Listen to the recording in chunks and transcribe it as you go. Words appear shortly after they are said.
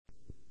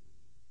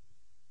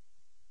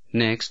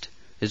Next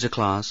is a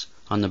class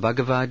on the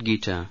Bhagavad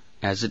Gita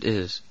as it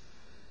is,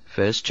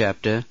 first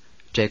chapter,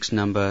 text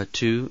number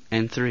 2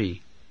 and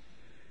 3,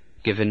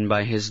 given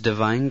by His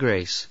Divine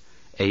Grace,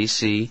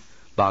 A.C.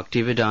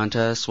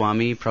 Bhaktivedanta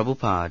Swami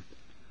Prabhupada,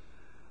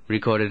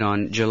 recorded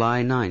on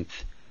July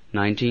 9th,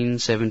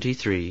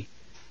 1973,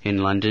 in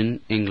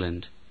London,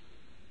 England.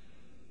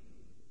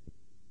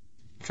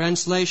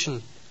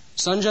 Translation.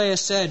 Sanjaya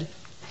said,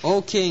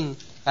 O king,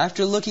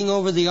 after looking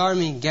over the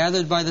army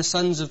gathered by the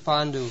sons of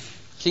Pandu,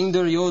 King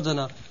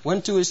Duryodhana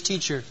went to his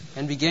teacher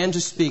and began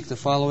to speak the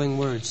following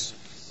words.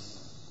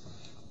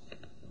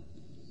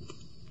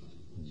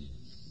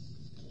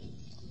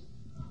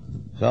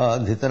 So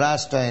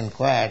Dhritarashtra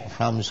inquired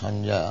from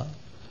Sanjaya,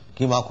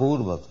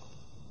 Kimakurvat,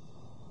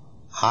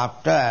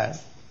 after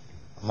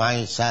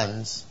my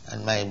sons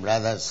and my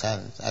brother's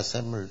sons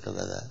assembled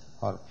together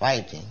for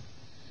fighting,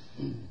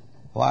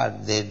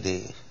 what did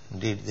they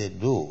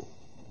do?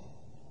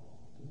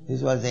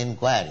 This was the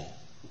inquiry.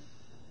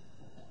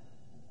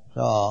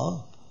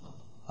 So,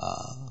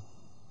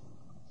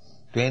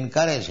 to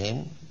encourage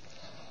him,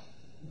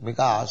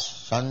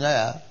 because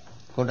Sanjaya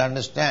could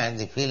understand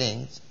the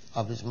feelings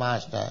of his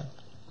master,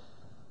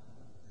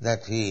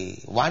 that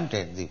he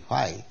wanted the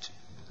fight,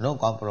 no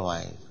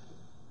compromise.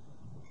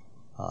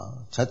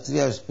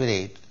 Kshatriya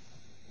spirit,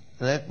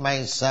 let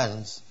my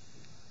sons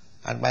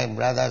and my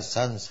brother's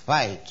sons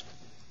fight.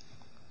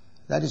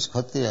 That is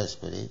Kshatriya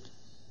spirit.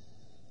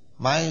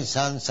 My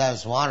sons are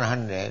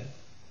 100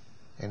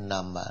 in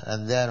number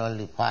and they are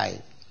only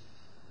 5.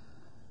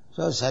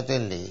 So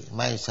certainly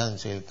my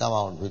sons will come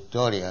out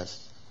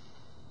victorious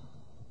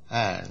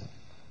and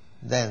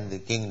then the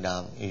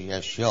kingdom is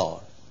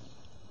assured.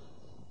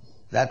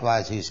 That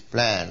was his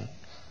plan.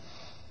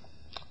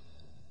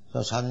 So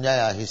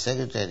Sanjaya, his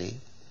secretary,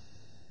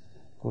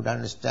 could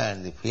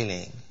understand the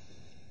feeling.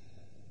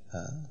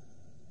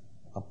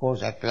 Of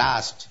course, at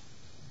last,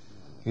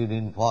 he would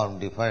inform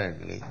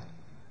differently.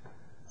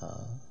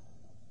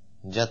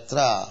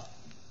 Jatra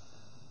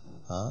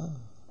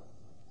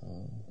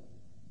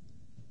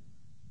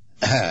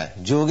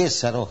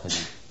Yogeshwaro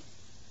Hari.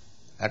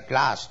 At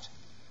last,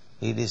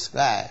 he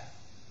described,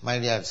 my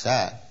dear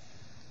sir,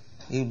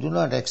 you do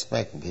not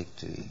expect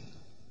victory.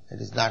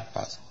 It is not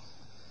possible.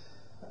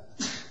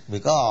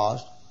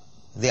 Because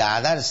the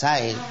other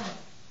side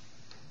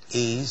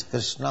is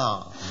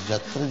Krishna,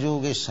 Jatra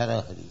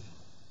Yogeshwara Hari,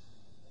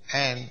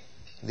 and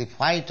the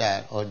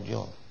fighter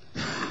Arjuna.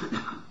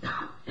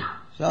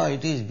 So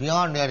it is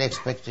beyond your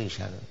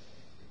expectation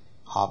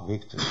of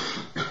victory.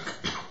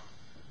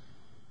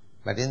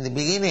 But in the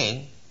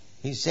beginning,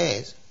 he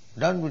says,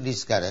 don't be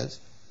discouraged.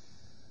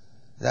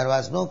 There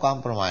was no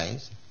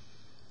compromise.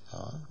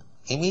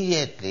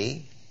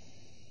 Immediately,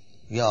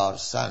 your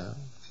son,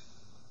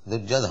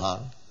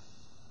 Duryodhana,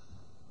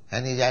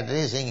 and he is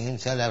addressing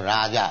himself as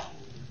Raja,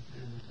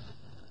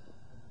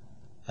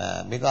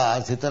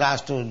 because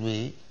Dhritarashtra will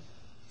be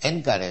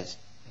encouraged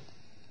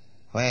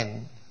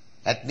when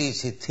at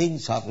least he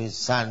thinks of his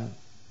son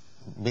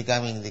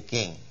becoming the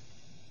king.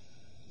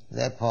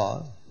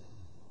 Therefore,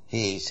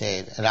 he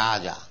said,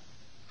 Raja.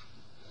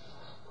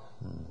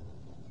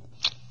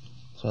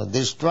 So,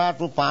 Drishtva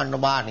tu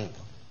Pandavani.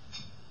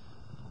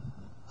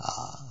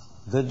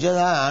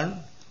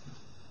 Duryodhana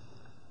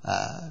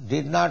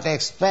did not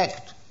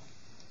expect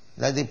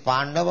that the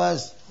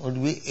Pandavas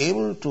would be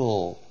able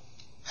to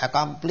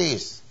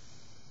accomplish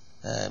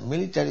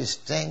military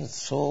strength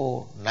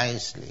so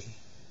nicely,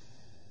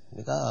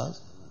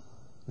 because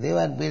they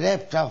were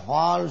bereft of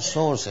all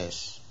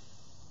sources.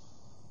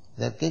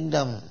 Their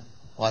kingdom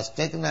was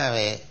taken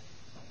away,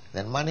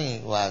 their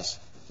money was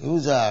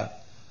usured,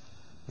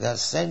 they are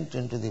sent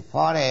into the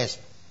forest,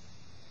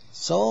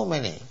 so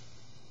many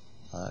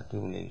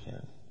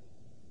tribulations.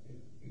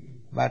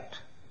 But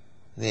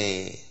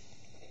the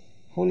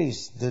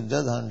foolish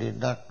Duryodhana did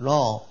not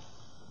know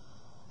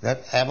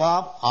that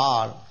above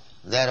all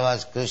there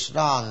was Krishna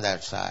on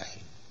that side.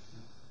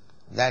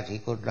 That he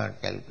could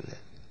not calculate.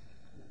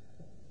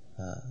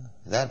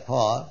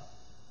 Therefore,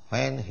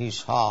 when he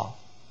saw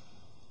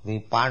the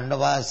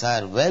Pandavas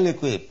are well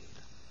equipped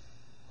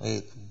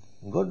with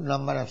good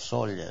number of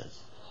soldiers,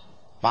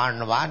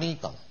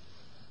 Pandavanikam,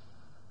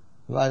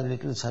 he was a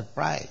little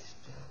surprised.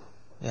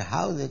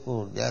 How they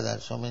could gather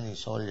so many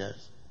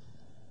soldiers?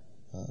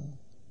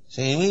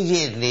 So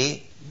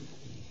immediately,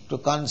 to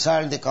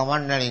consult the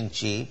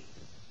commander-in-chief,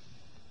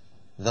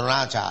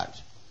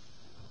 Dronacharya.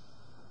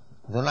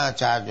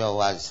 Dronacharya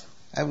was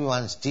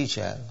everyone's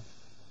teacher.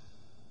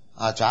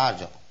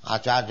 Acharya.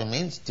 Acharya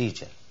means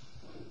teacher.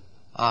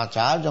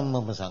 Acharyam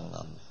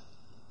Mapasangam.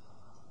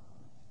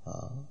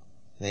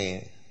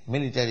 The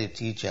military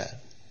teacher.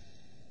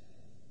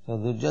 So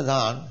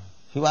Duryodhana,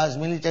 he was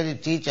military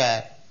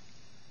teacher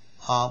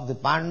of the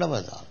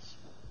Pandavas also.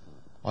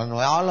 When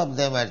all of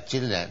them were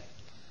children,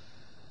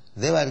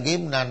 they were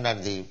given under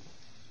the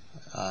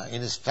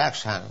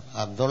instruction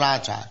of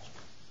Dronacharya.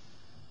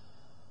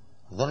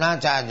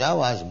 Dronacharya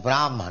was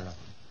Brahmana,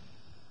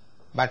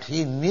 but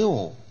he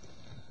knew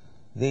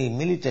the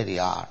military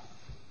art.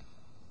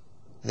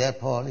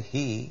 Therefore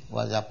he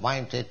was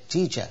appointed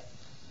teacher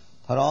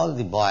for all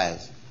the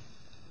boys,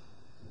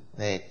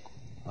 the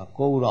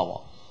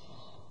Kaurava.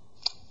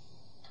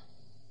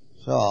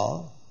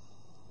 So,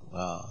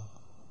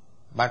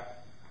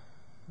 but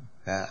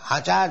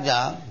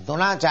Acharya,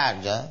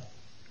 Dronacharya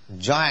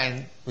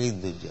joined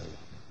with Duryodhana.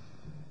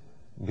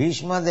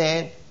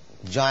 Bhishmadev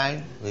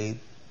joined with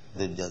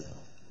Duryodhana.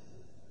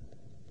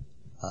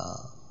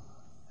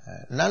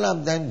 None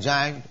of them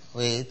joined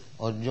with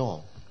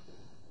Arjuna,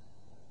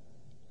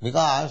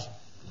 because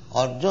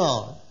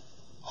Arjuna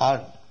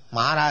or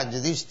Maharaj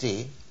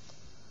Yudhishthira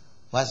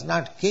was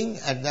not king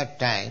at that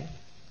time.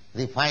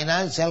 The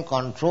financial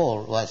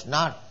control was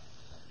not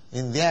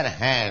in their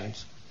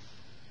hands,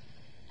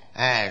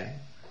 and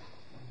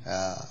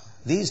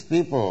these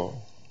people,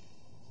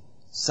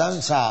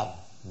 sons of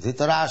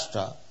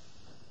Dhritarashtra,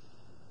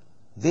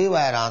 they were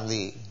on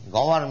the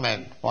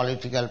government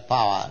political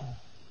power.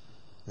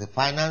 The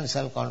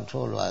financial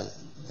control was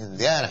in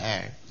their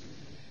hand.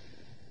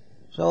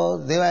 So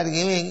they were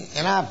giving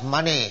enough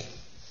money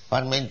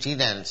for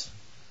maintenance.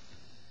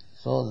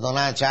 So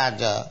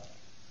Dronacharya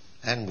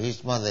and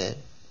Bhishmadev,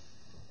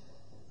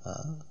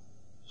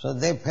 so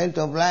they felt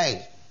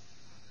obliged.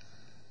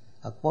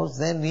 Of course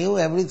they knew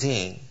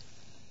everything,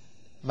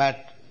 but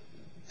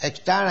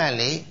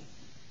externally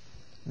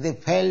they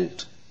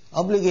felt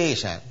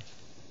obligation.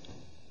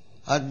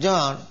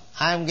 Arjuna,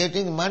 I am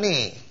getting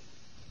money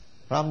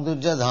from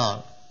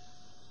Duryodhana,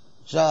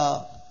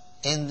 so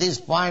in this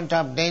point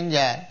of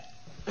danger,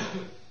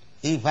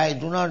 if I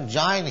do not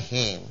join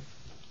him,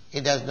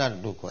 it does not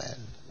look well.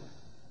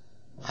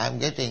 I am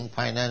getting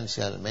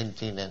financial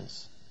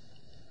maintenance.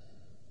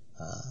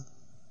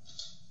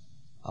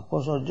 Of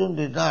course Arjuna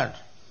did not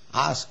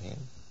ask him.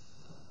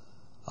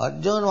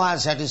 Arjuna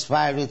was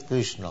satisfied with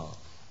Krishna.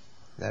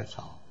 That's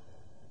how.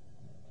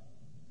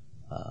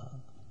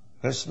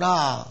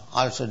 Krishna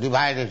also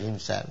divided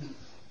himself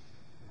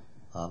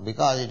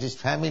because it is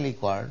family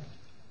quarrel.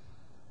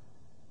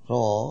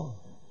 So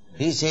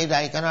he said,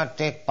 I cannot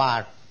take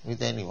part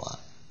with anyone.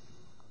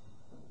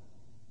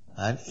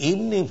 And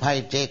even if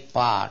I take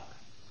part,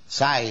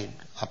 side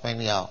of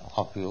any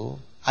of you,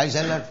 I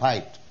shall not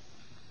fight.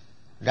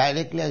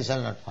 Directly I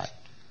shall not fight.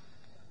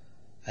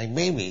 I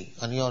may be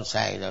on your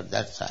side or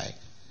that side,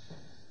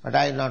 but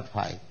I will not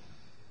fight.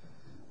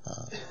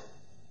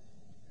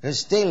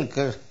 Still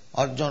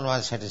Arjuna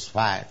was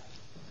satisfied.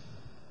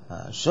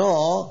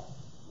 So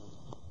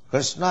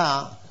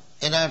Krishna,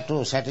 in order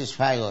to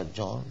satisfy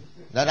Arjuna,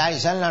 that I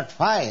shall not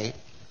fight,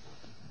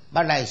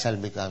 but I shall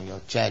become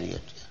your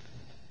chariot.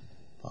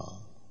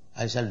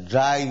 I shall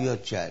drive your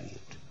chariot.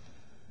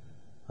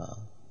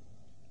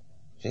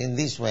 So in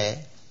this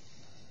way,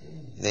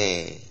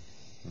 the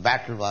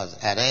battle was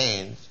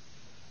arranged,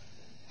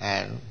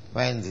 and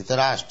when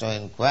Dhritarashtra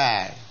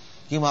inquired,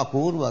 Kima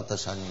Purvata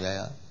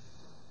Sanjaya,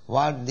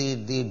 what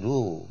did they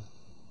do?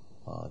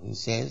 He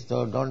says,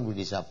 so don't be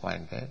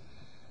disappointed.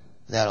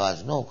 There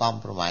was no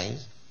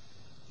compromise.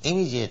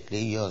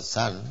 Immediately your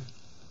son,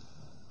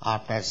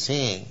 after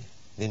seeing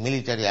the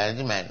military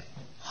arrangement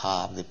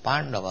of the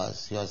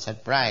Pandavas, he was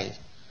surprised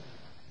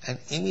and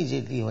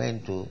immediately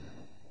went to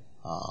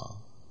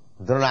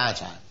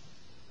Dronacharya.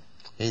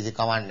 He is the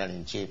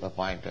commander-in-chief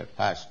appointed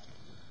first.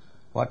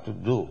 What to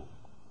do?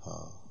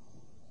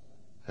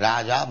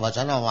 Raja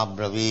Vachanam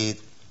Abravit.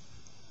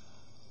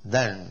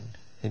 Then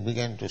he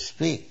began to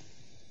speak,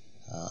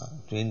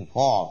 to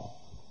inform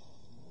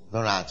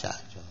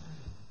Dronacharya.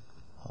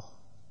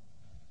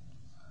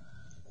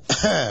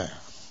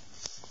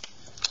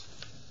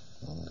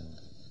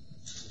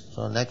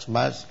 So next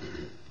verse.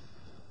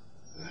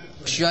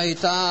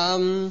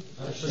 Shaitam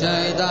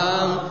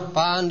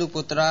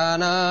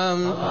Panduputranam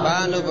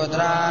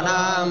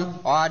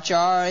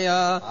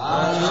Acharya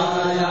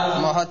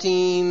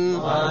Mahatim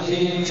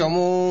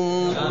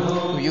Chamum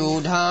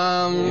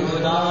Vyudham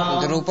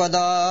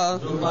Drupada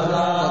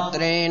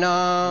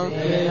Putrena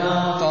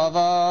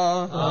Tava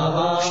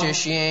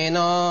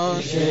Shishyena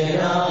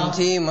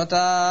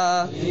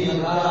Dhimata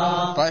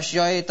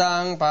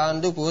Pasyaitang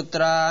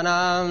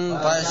Panduputranam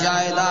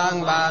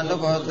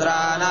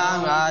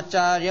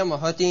Acharya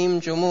Mahatim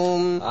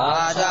Chamum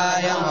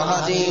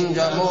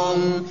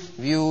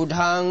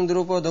Vyudhang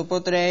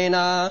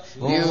Drupaduputrena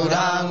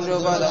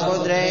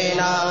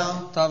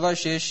Tava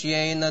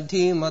Shishyena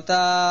Dhimata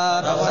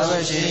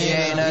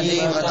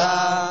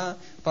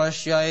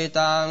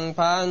Pasyaitang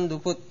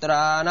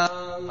Panduputranam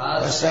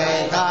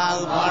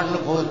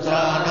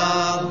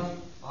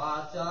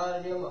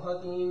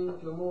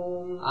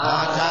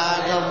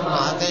Acharya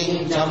Mahatim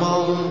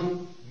Chamum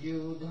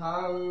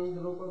Vyudhang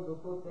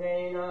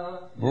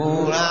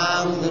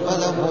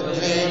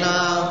Drupaduputrena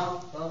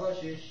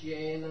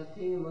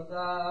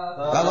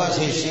Tava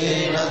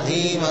Shishyena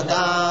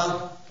Dhimata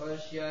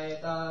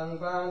Pasyaitang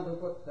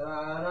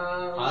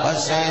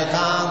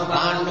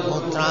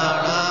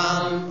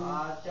Panduputranam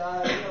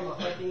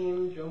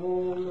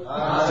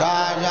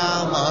Acharya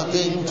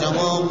Mahatim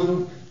Chamum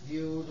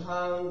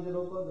Vyudhang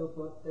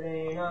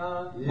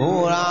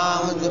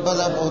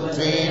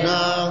Drupaduputrena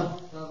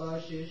Tava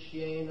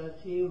Shishyena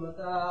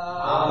Dhimata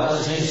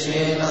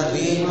avashishyena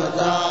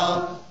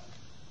dhimata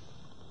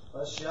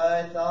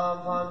Pasyayatam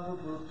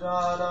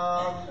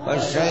Panduputranam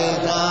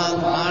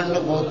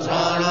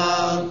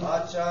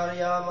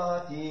Acharya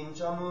Mahatim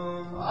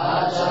Chamum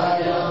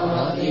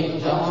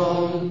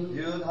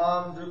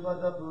Yudham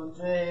Drupada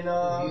Putrena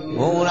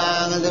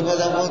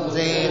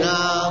Purangadaputrena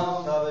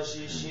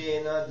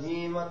Tavashishyena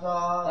Dhimata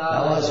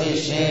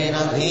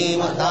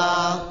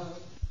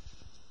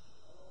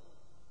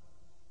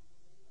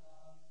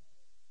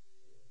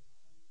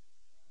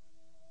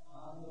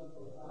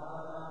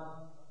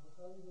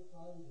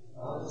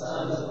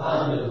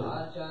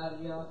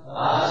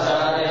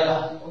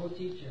Acharya, O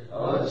teacher,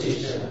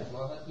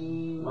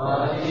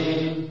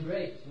 Mahatim,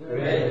 great,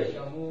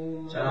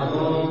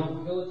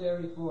 Chamum,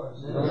 military force,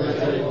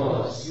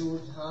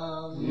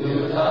 Yudham,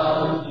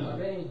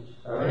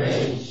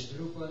 arranged,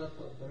 Drupada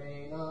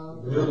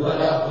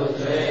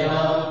Putrena,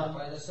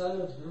 by the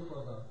son of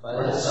Drupada,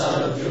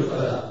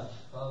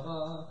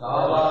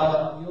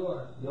 Bhava,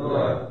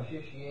 your,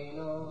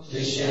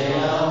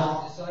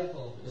 Shishyena,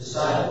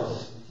 disciple,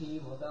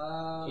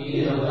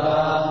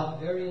 Dhimata,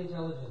 very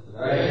intelligent.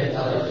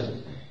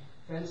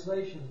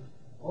 Translation.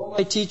 O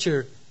my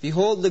teacher,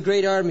 behold the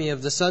great army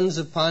of the sons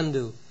of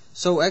Pandu,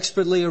 so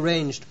expertly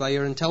arranged by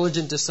your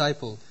intelligent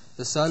disciple,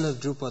 the son of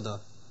Drupada.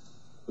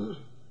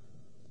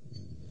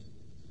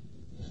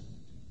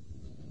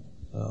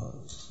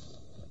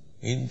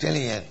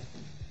 Intelligent.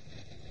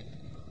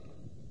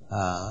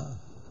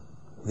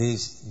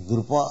 This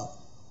Drupada,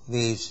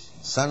 this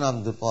son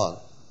of Drupada,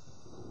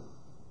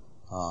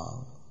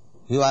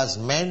 he was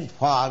meant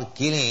for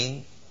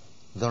killing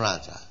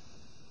Dronacharya.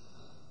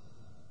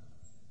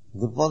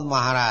 Drupada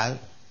Maharaj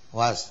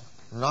was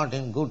not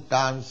in good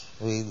terms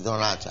with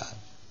Dronacharya.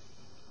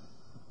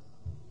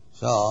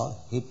 So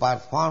he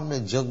performed a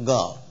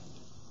yajna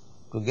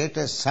to get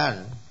a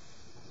son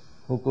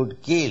who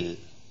could kill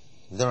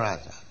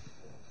Dronacharya.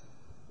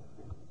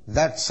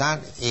 That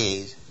son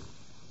is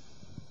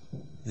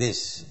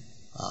this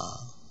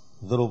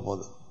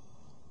Drupada.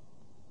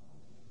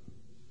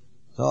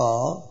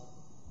 So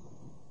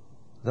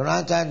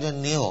Dronacharya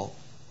knew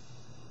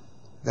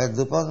that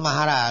Drupada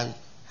Maharaj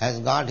has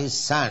got his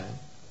son,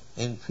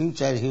 in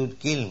future he would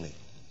kill me.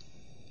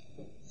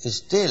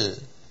 Still,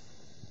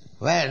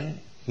 when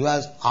he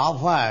was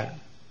offered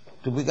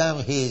to become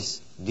his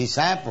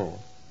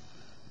disciple,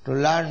 to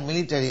learn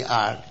military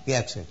art, he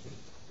accepted.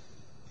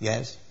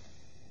 Yes?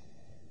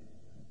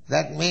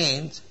 That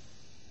means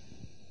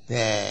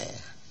the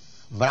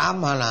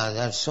Brahmanas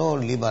are so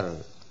liberal.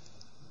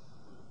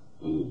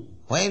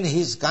 When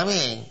he is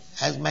coming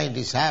as my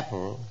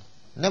disciple,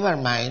 never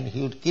mind,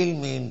 he would kill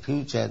me in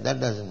future, that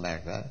doesn't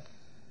matter,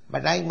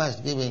 but I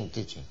must give him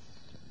teaching.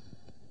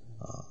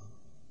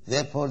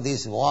 Therefore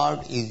this word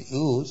is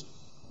used,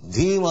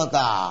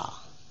 dhimata,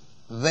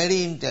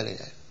 very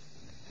intelligent.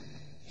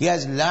 He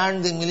has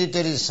learned the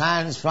military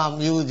science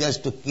from you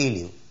just to kill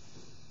you.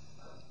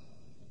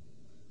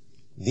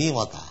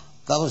 Dhimata,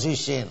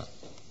 kavasishyena,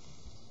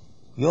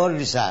 your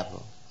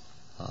disciple.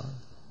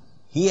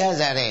 He has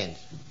arranged.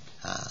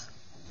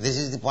 This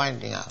is the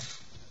pointing out.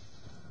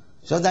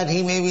 So that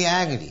he may be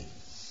angry.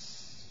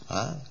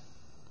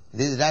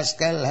 This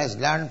rascal has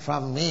learned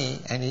from me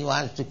and he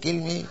wants to kill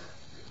me.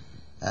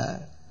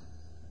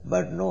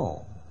 But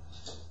no,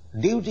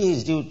 duty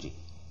is duty.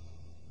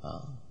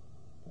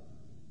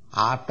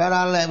 After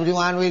all,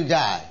 everyone will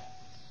die.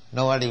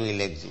 Nobody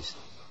will exist.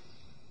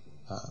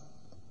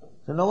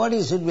 So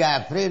nobody should be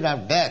afraid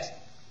of death.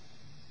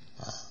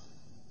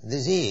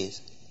 This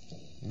is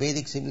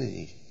Vedic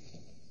civilization.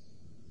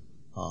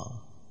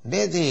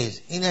 Death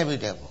is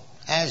inevitable,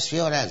 as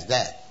sure as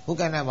death. Who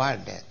can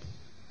avoid death?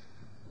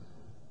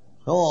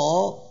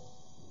 So,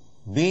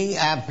 being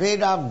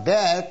afraid of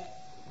death,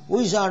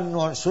 we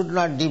should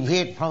not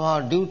deviate from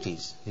our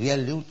duties,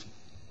 real duty.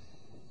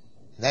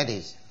 That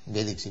is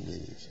Vedic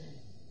civilization.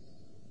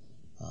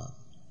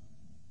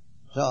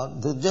 So,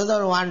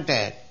 Duryodhana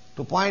wanted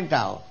to point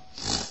out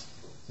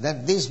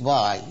that this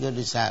boy, your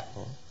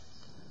disciple,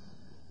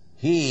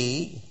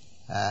 it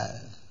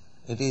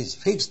is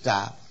fixed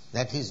up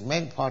that he is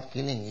meant for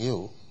killing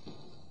you,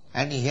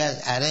 and he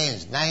has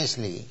arranged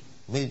nicely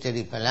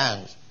military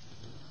phalanx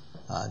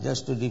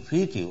just to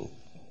defeat you.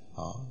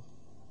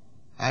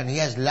 And he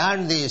has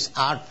learned this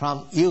art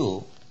from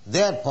you,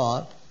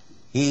 therefore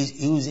he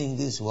is using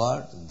this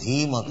word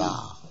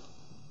dhimata.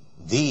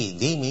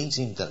 Dhi means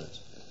intelligence.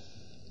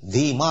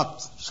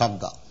 Dhimat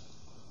shabda.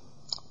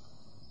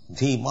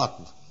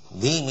 Dhimat.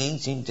 Dhi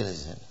means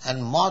intelligence.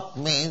 And mat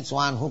means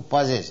one who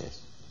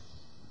possesses.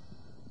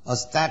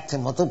 Astartha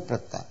matu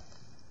pratta.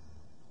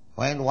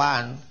 When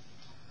one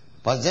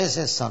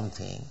possesses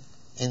something,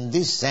 in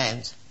this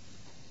sense,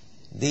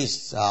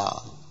 this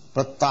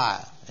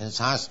pratyaya, in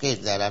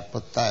Sanskrit there are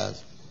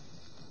pratyayas,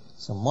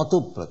 so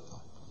matu pratta.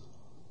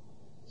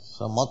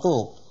 So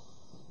matu,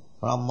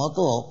 from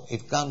matu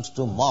it comes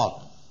to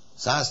mat.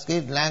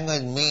 Sanskrit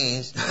language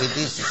means it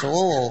is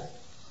so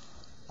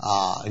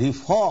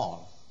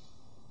reformed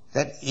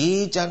that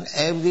each and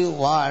every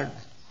word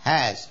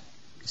has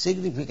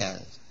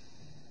significance.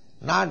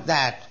 Not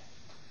that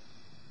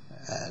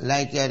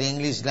like your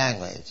English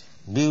language,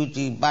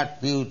 beauty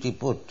but beauty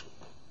put.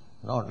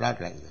 No, not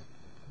like that.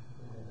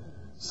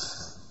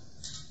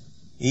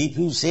 If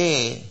you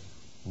say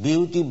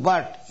beauty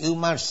but, you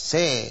must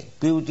say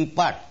beauty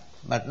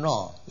but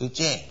no, you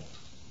change.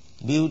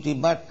 Beauty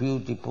but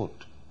beauty put.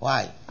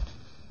 Why?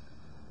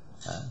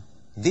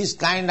 This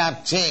kind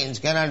of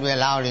change cannot be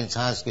allowed in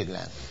Sanskrit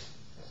language.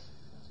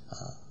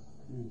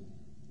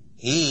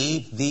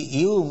 If the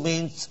you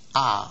means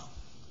a,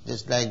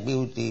 just like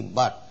beauty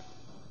but,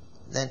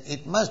 then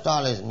it must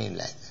always mean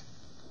like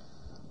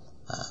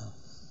that.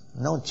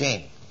 No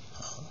change.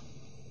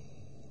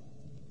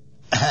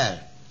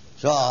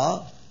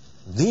 So,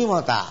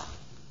 dhimata,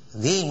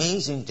 dhi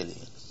means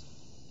intelligence.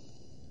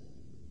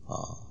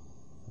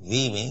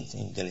 Dhi means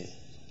intelligence.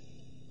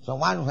 So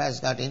one who has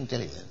got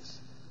intelligence,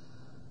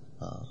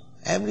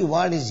 every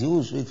word is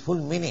used with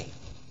full meaning.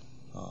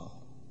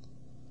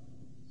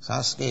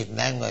 Sanskrit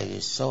language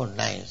is so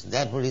nice,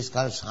 therefore it is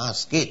called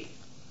Sanskrit.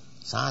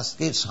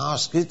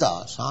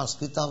 Sanskrita.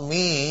 Sanskrita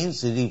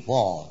means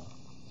reform.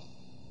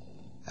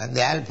 And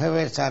the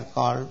alphabets are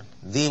called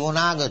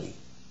Devanagari.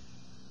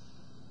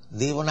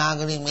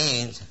 Devanagari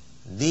means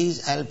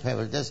these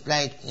alphabets, just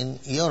like in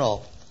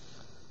Europe,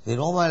 the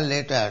Roman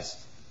letters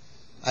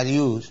are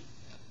used.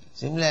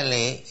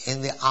 Similarly,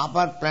 in the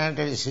upper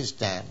planetary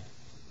system,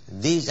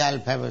 these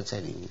alphabets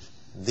are used.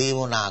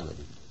 Devanagari.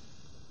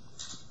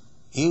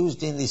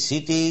 Used in the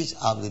cities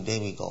of the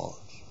demigods.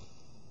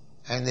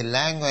 And the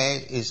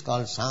language is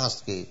called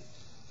Sanskrit,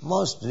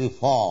 most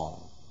reformed.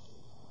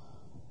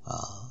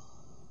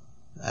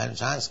 And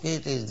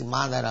Sanskrit is the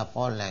mother of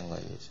all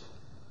languages.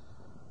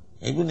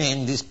 Even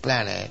in this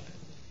planet,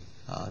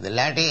 the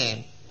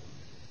Latin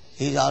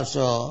is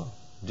also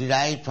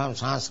derived from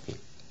Sanskrit.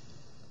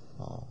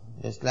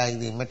 Just like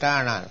the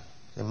maternal,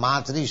 the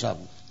matri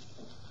shabda,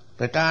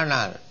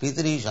 paternal,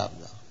 pitri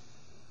shabda.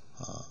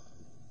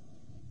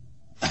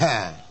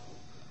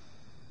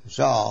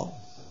 So,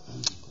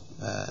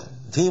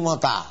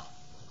 dhimata.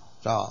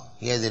 So,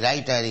 here the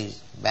writer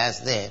is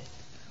Vyasdev.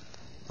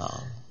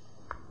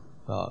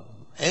 So,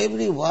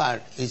 every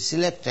word is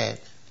selected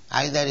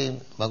either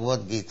in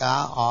Bhagavad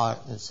Gita or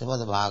in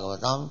Srimad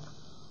Bhagavatam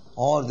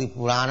or the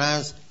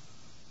Puranas,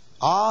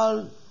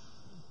 all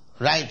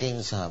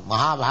writings,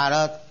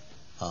 Mahabharata,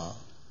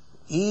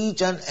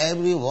 each and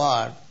every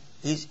word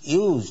is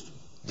used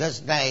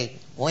just like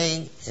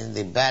weighing in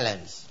the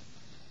balance.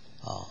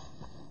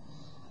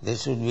 There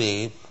should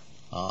be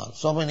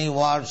so many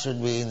words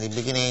should be in the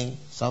beginning,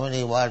 so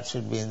many words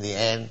should be in the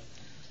end,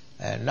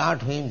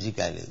 not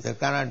whimsically. That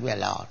cannot be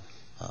allowed.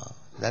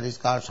 That is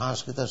called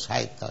Sanskrita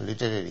Sahitya,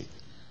 literary.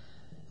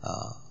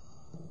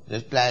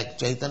 Just like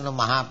Chaitanya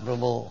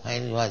Mahaprabhu,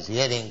 when he was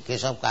hearing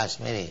Keshav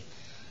Kashmiri,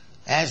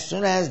 as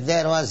soon as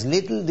there was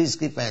little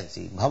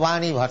discrepancy,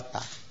 Bhavani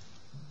Bharta,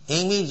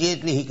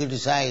 immediately he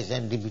criticized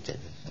and debated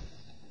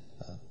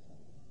it.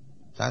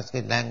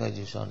 Sanskrit language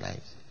is so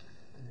nice.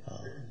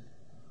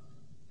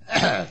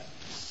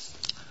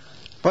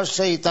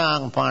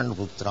 Pasyayitang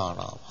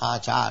Panduputranam,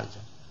 Acharya,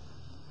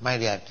 my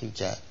dear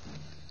teacher,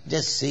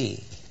 just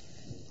see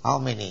how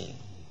many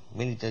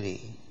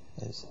military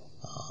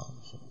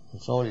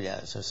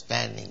soldiers are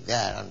standing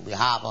there on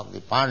behalf of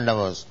the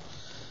Pandavas,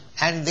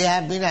 and they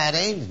have been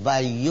arranged by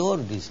your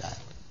desire,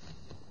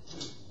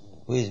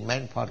 who is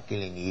meant for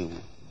killing you.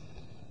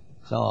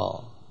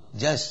 So,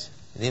 just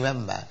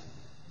remember,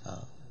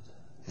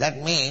 that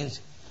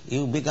means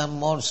you become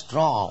more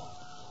strong,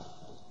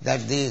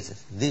 that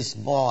this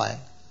boy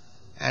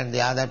and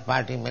the other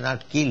party may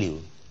not kill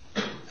you.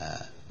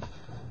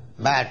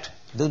 But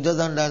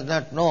Duryodhana does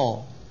not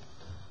know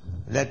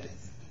that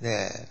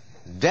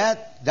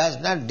death does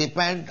not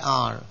depend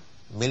on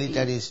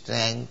military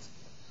strength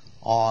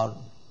or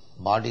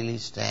bodily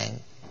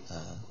strength.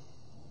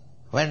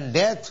 When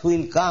death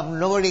will come,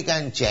 nobody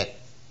can check.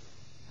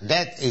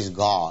 Death is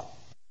God.